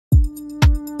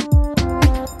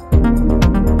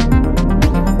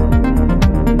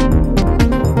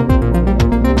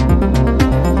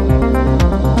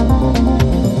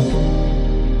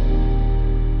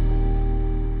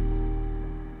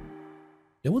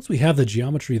once we have the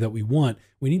geometry that we want,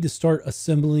 we need to start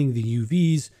assembling the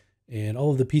UVs and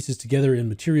all of the pieces together in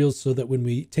materials so that when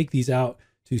we take these out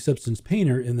to Substance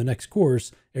Painter in the next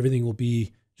course, everything will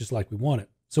be just like we want it.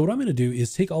 So what I'm going to do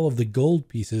is take all of the gold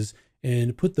pieces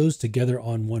and put those together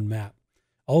on one map.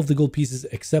 All of the gold pieces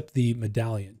except the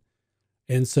medallion.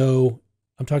 And so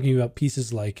I'm talking about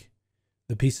pieces like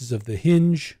the pieces of the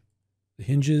hinge, the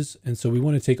hinges. And so we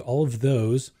want to take all of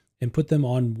those and put them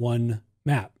on one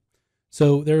map.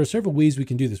 So there are several ways we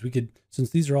can do this. We could,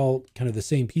 since these are all kind of the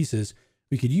same pieces,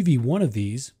 we could UV one of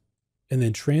these and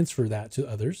then transfer that to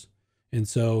others. And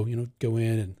so, go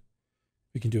in and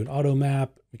we can do an auto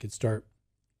map. We could start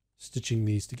stitching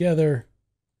these together,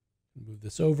 move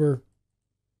this over,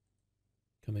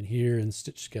 come in here and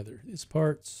stitch together these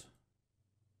parts.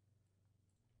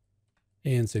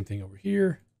 And same thing over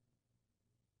here.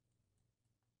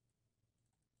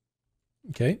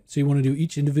 Okay, so you want to do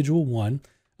each individual one.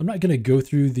 I'm not going to go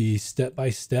through the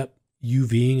step-by-step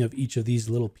UVing of each of these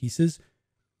little pieces,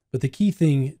 but the key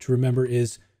thing to remember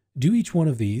is do each one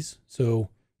of these. So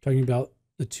talking about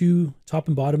the two top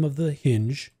and bottom of the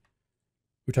hinge,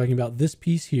 we're talking about this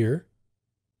piece here,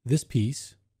 this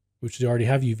piece, which they already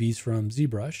have UVs from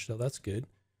ZBrush, so that's good.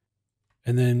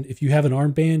 And then if you have an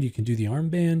armband, you can do the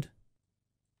armband.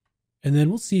 And then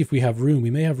we'll see if we have room.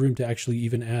 We may have room to actually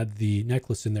even add the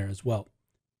necklace in there as well.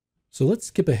 So let's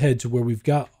skip ahead to where we've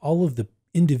got all of the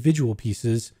individual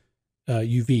pieces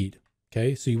UV'd.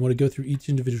 Okay, so you want to go through each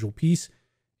individual piece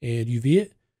and UV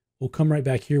it. We'll come right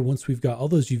back here once we've got all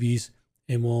those UVs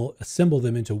and we'll assemble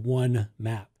them into one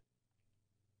map.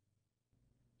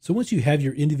 So once you have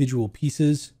your individual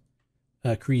pieces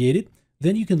created,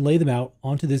 then you can lay them out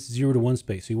onto this 0 to 1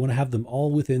 space. So you want to have them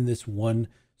all within this one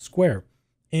square.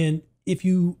 And if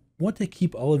you want to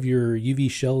keep all of your UV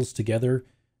shells together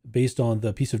based on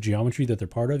the piece of geometry that they're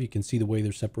part of, you can see the way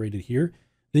they're separated here,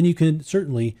 then you can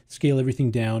certainly scale everything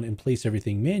down and place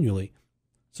everything manually.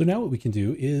 So now what we can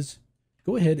do is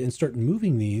go ahead and start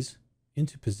moving these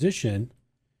into position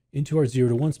into our 0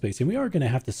 to 1 space. And we are going to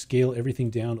have to scale everything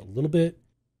down a little bit.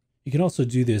 You can also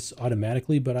do this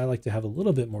automatically, but I like to have a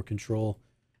little bit more control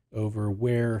over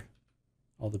where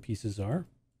all the pieces are.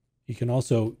 You can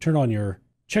also turn on your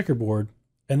checkerboard,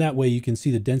 and that way you can see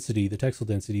the density, the textile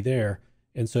density there.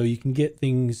 And so you can get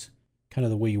things kind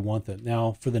of the way you want them.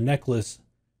 Now for the necklace,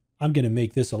 I'm going to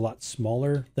make this a lot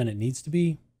smaller than it needs to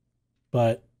be,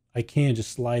 but I can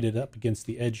just slide it up against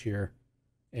the edge here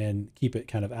and keep it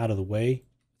kind of out of the way,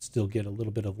 still get a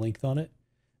little bit of length on it,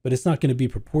 but it's not going to be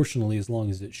proportionally as long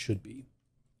as it should be.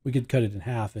 We could cut it in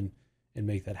half and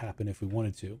make that happen if we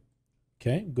wanted to.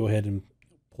 Okay, go ahead and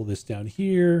pull this down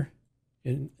here.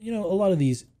 And a lot of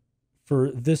these, for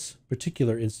this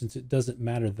particular instance, it doesn't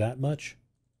matter that much.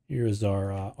 Here is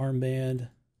our armband.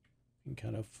 You can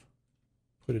kind of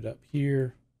put it up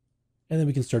here. And then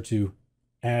we can start to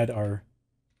add our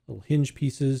little hinge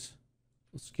pieces.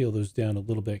 We'll scale those down a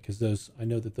little bit because those, I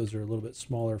know that those are a little bit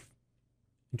smaller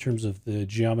in terms of the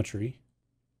geometry.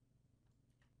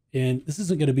 And this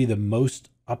isn't going to be the most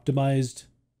optimized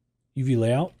UV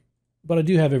layout, but I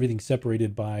do have everything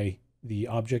separated by the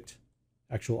object,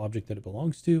 actual object that it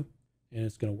belongs to, and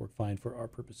it's going to work fine for our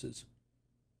purposes.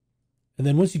 And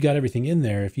then once you got everything in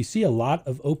there, if you see a lot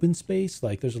of open space,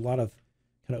 like there's a lot of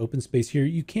kind of open space here,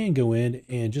 you can go in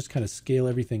and just kind of scale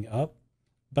everything up.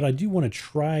 But I do want to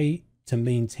try to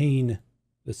maintain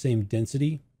the same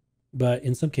density. But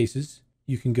in some cases,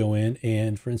 you can go in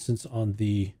and, for instance, on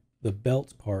the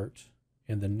belt part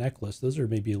and the necklace, those are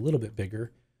maybe a little bit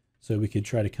bigger. So we could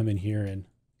try to come in here and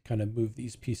kind of move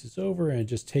these pieces over and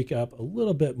just take up a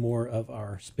little bit more of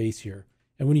our space here.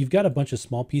 And when you've got a bunch of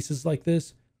small pieces like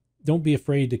this, don't be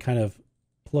afraid to kind of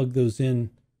plug those in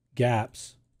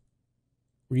gaps.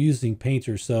 We're using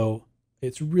Painter, so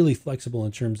it's really flexible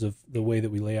in terms of the way that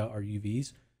we lay out our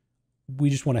UVs. We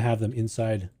just want to have them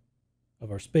inside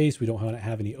of our space. We don't want to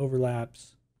have any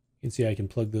overlaps. You can see I can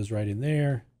plug those right in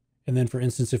there. And then, for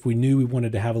instance, if we knew we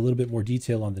wanted to have a little bit more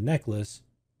detail on the necklace,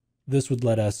 this would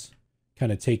let us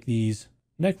kind of take these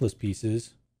necklace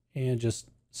pieces and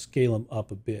just scale them up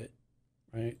a bit,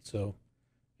 right? So,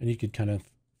 and you could kind of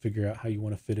figure out how you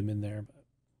want to fit them in there.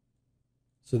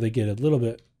 So they get a little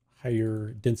bit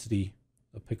higher density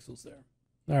of pixels there.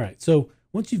 All right, so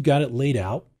once you've got it laid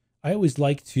out, I always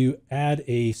like to add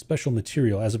a special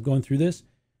material as I'm going through this.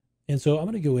 And so I'm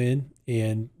going to go in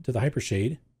and to the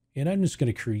hypershade, and I'm just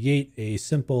going to create a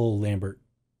simple Lambert.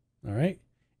 All right.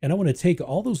 And I want to take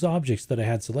all those objects that I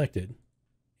had selected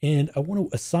and I want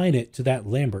to assign it to that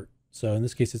Lambert. So in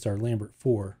this case, it's our Lambert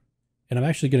 4. And I'm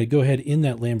actually going to go ahead in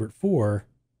that Lambert 4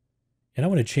 and I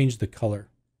want to change the color.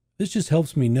 This just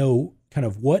helps me know kind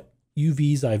of what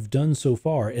UVs I've done so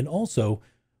far, and also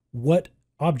what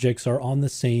objects are on the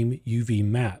same UV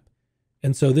map.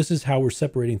 And so this is how we're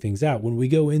separating things out. When we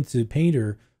go into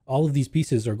Painter, all of these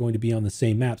pieces are going to be on the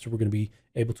same map, so we're going to be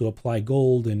able to apply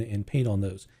gold and paint on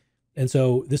those. And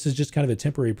so this is just kind of a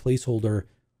temporary placeholder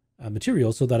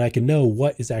material so that I can know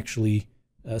what is actually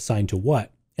assigned to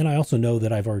what. And I also know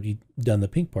that I've already done the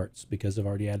pink parts because I've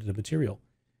already added a material.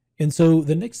 And so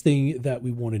the next thing that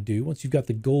we want to do, once you've got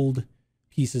the gold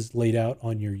pieces laid out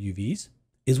on your UVs,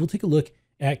 is we'll take a look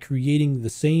at creating the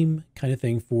same kind of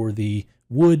thing for the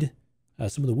wood,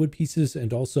 some of the wood pieces,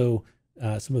 and also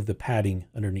some of the padding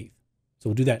underneath. So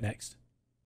we'll do that next.